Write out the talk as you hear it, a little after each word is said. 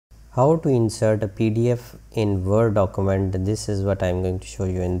How to insert a PDF in Word document, this is what I am going to show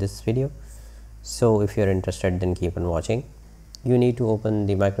you in this video. So if you are interested, then keep on watching. You need to open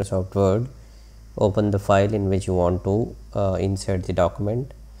the Microsoft Word, open the file in which you want to insert the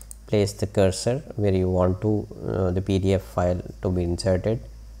document, place the cursor where you want to the PDF file to be inserted,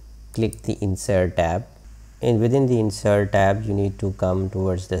 click the insert tab, and within the insert tab you need to come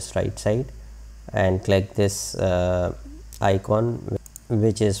towards this right side and click this icon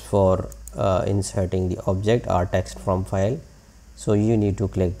which is for inserting the object or text from file. So you need to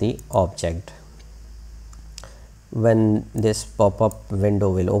click the object. When this pop-up window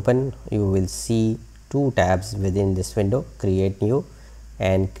will open, you will see two tabs within this window, create new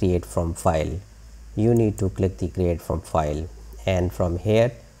and create from file. You need to click the create from file, and from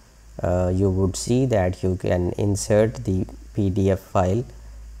here you would see that you can insert the PDF file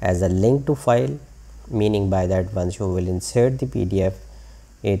as a link to file, meaning by that once you will insert the PDF,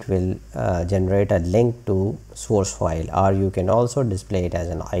 it will generate a link to source file, or you can also display it as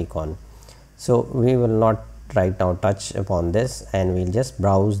an icon. So we will not right now touch upon this, and we'll just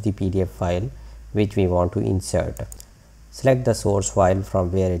browse the PDF file which we want to insert. Select the source file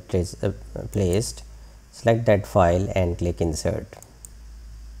from where it is placed, select that file and click insert.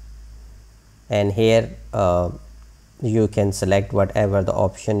 And here you can select whatever the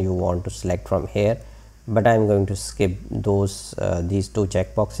option you want to select from here, but I'm going to skip those these two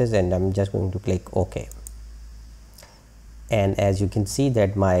checkboxes, and I'm just going to click OK. And as you can see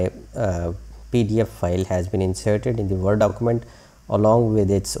that my PDF file has been inserted in the Word document along with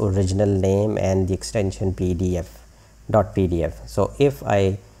its original name and the extension PDF.pdf. So if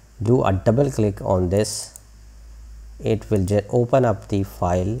I do a double click on this, it will open up the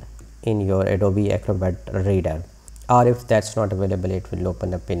file in your Adobe Acrobat reader, or if that's not available, it will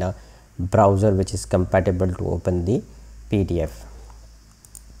open up in a browser which is compatible to open the PDF.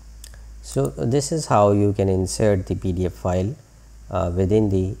 So this is how you can insert the PDF file within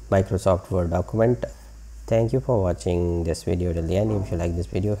the Microsoft Word document. Thank you for watching this video till the end. If you like this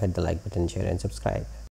video, hit the like button, share and subscribe.